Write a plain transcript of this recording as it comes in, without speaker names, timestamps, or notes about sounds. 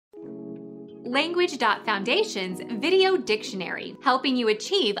Language.Foundation's Video Dictionary, helping you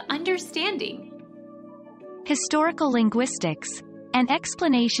achieve understanding. Historical linguistics, an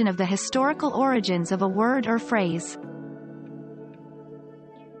explanation of the historical origins of a word or phrase.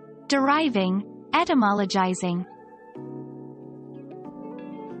 Deriving, etymologizing.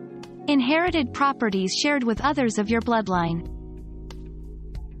 Inherited properties shared with others of your bloodline.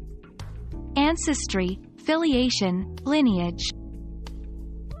 Ancestry, filiation, lineage.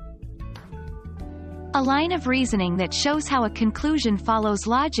 A line of reasoning that shows how a conclusion follows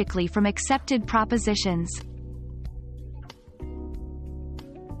logically from accepted propositions.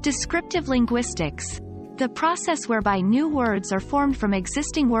 Descriptive linguistics, the process whereby new words are formed from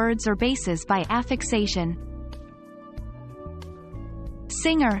existing words or bases by affixation.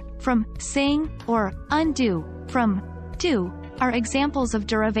 Singer, from sing, or undo, from do, are examples of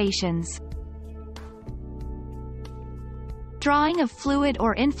derivations. Drawing of fluid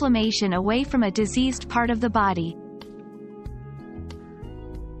or inflammation away from a diseased part of the body.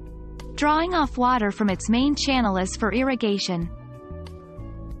 Drawing off water from its main channel as for irrigation.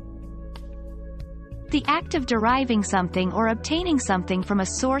 The act of deriving something or obtaining something from a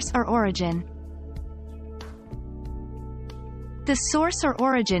source or origin. The source or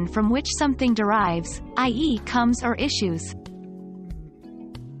origin from which something derives, i.e. comes or issues.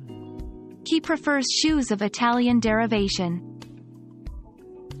 He prefers shoes of Italian derivation.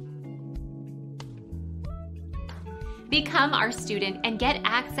 Become our student and get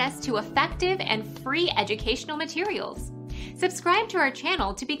access to effective and free educational materials. Subscribe to our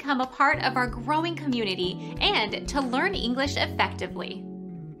channel to become a part of our growing community and to learn English effectively.